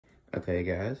Okay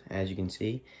guys, as you can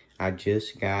see, I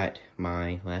just got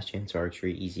my Last Chance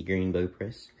Archery Easy Green bow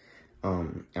press.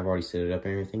 I've already set it up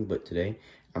and everything, but today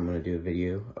I'm going to do a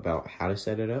video about how to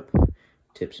set it up,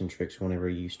 tips and tricks whenever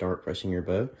you start pressing your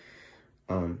bow,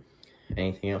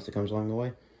 anything else that comes along the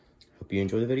way. Hope you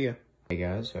enjoy the video. Hey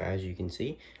guys, so as you can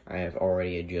see, I have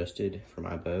already adjusted for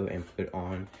my bow and put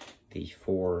on the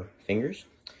 4 fingers.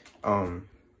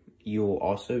 You will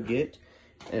also get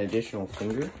an additional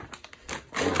finger.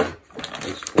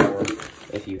 It's for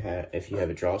if you have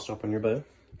a draw stop on your bow,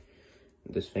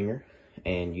 this finger,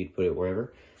 and you'd put it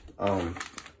wherever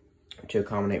to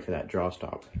accommodate for that draw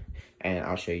stop, and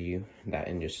I'll show you that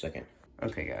in just a second.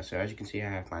 Okay guys, so as you can see,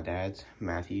 I have my dad's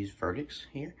Matthews verdicts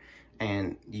here,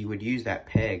 and you would use that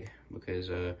peg because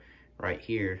right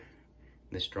here,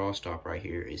 this draw stop right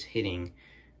here is hitting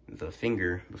the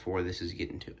finger before this is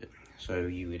getting to it. So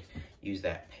you would use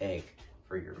that peg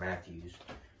for your Matthews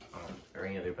or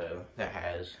any other bow that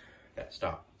has that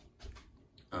stop.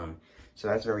 So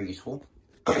that's very useful.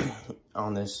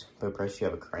 On this bow press, you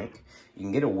have a crank. You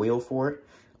can get a wheel for it.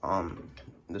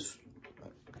 This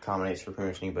accommodates for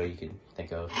pretty much anybody you could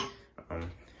think of.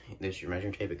 This is your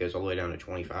measuring tape. It goes all the way down to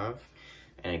 25,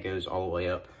 and it goes all the way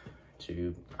up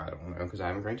to, I don't know, because I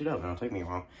haven't cranked it up, and it'll take me a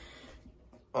while.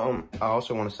 I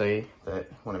also want to say that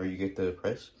whenever you get the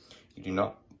press, you do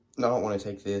not want to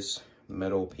take this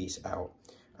metal piece out.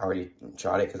 I already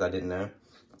tried it because I didn't know,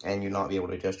 and you'll not be able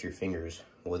to adjust your fingers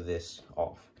with this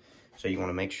off. So you want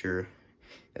to make sure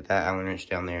that that Allen wrench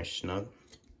down there is snug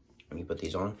when you put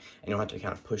these on, and you'll have to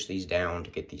kind of push these down to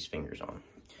get these fingers on.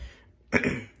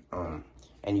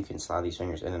 And you can slide these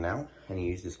fingers in and out, and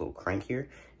you use this little crank here,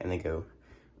 and they go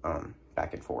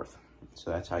back and forth.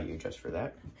 So that's how you adjust for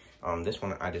that. This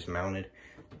one I just mounted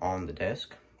on the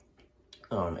desk.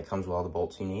 It comes with all the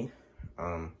bolts you need.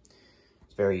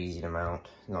 It's very easy to mount,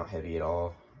 not heavy at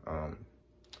all.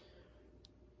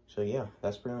 So yeah,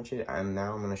 that's pretty much it. And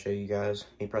now I'm going to show you guys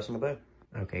me pressing a bow.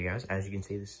 Okay guys, as you can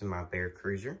see, this is my Bear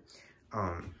Cruiser.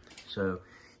 So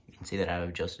you can see that I've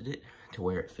adjusted it to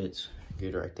where it fits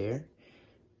good right there,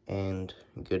 and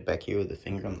good back here with the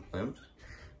finger on the limbs,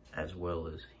 as well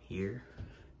as here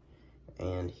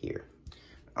and here.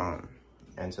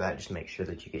 And so that just makes sure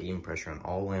that you get even pressure on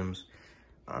all limbs,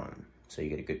 so you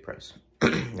get a good press.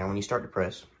 Now when you start to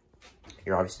press,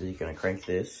 you're obviously going to crank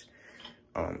this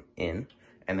in,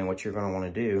 and then what you're going to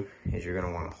want to do is you're going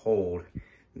to want to hold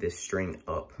this string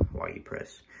up while you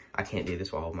press. I can't do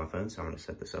this while I hold my phone, so I'm going to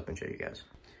set this up and show you guys.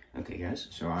 Okay guys,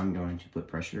 so I'm going to put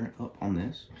pressure up on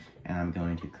this, and I'm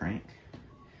going to crank.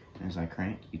 And as I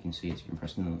crank, you can see it's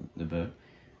compressing the bow.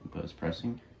 The bow's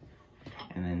pressing,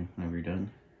 and then whenever you're done,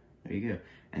 there you go.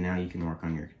 And now you can work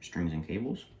on your strings and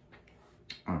cables.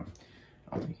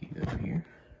 I'll take you over here.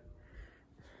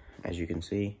 As you can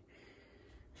see,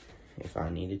 if I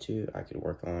needed to, I could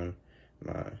work on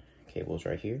my cables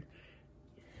right here.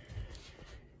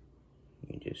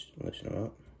 You just loosen them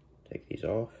up, take these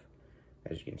off,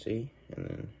 as you can see, and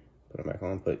then put them back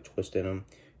on, put twist in them,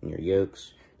 in your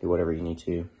yokes, do whatever you need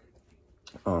to.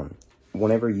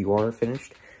 Whenever you are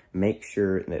finished, make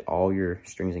sure that all your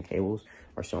strings and cables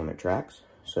are still on their tracks.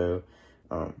 So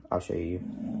I'll show you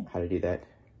how to do that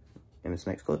in this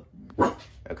next clip.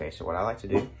 Okay, so what I like to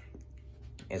do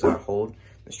is I'll hold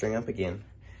the string up again,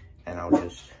 and I'll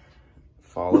just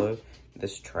follow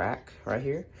this track right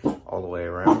here all the way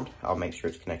around. I'll make sure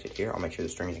it's connected here. I'll make sure the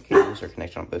strings and cables are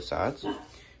connected on both sides.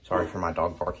 Sorry for my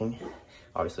dog barking.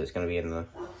 Obviously it's going to be in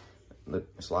the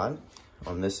slide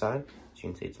on this side. As you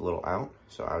can see, it's a little out,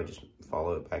 so I would just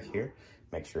follow it back here,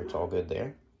 make sure it's all good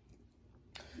there.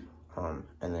 And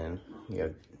then you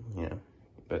have,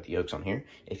 both the yokes on here,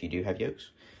 if you do have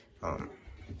yokes.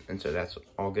 And so that's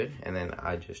all good. And then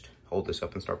I just hold this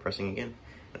up and start pressing again,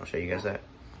 and I'll show you guys that.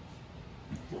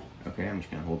 Okay, I'm just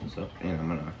gonna hold this up, and I'm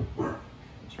gonna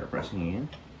start pressing again.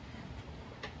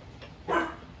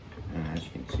 And as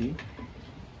you can see,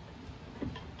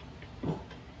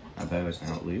 my bow is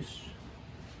now loose,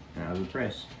 and I will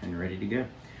press and ready to go.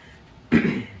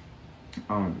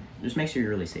 Just make sure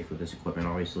you're really safe with this equipment.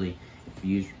 Obviously, if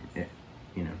you use it,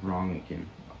 wrong,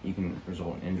 you can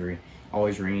result in injury.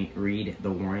 Always read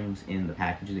the warnings in the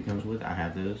package that comes with. I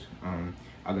have those.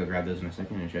 I'll go grab those in a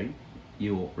second and show you.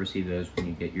 You will receive those when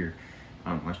you get your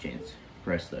Last Chance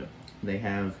press, though. They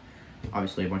have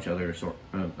obviously a bunch of other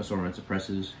assortments of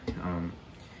presses.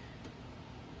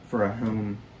 For a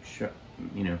home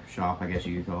shop, I guess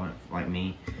you could call it, like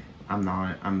me.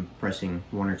 I'm pressing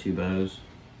 1 or 2 bows.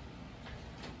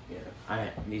 Yeah,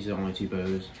 these are the only 2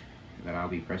 bows that I'll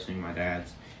be pressing, my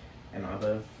dad's and my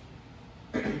bow.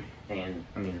 And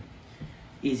I mean,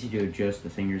 easy to adjust the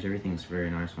fingers. Everything's very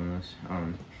nice on this.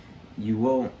 you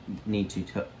will need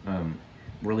to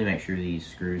really make sure these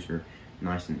screws are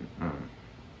nice and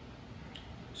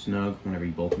snug whenever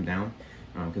you bolt them down,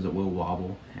 because it will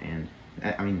wobble, and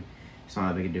I mean, it's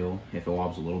not a big deal if it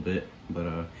wobbles a little bit,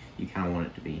 but you kind of want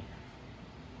it to be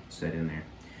set in there.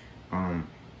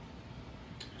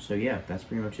 So yeah, that's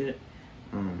pretty much it.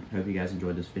 Hope you guys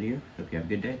enjoyed this video. Hope you have a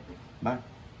good day. Bye.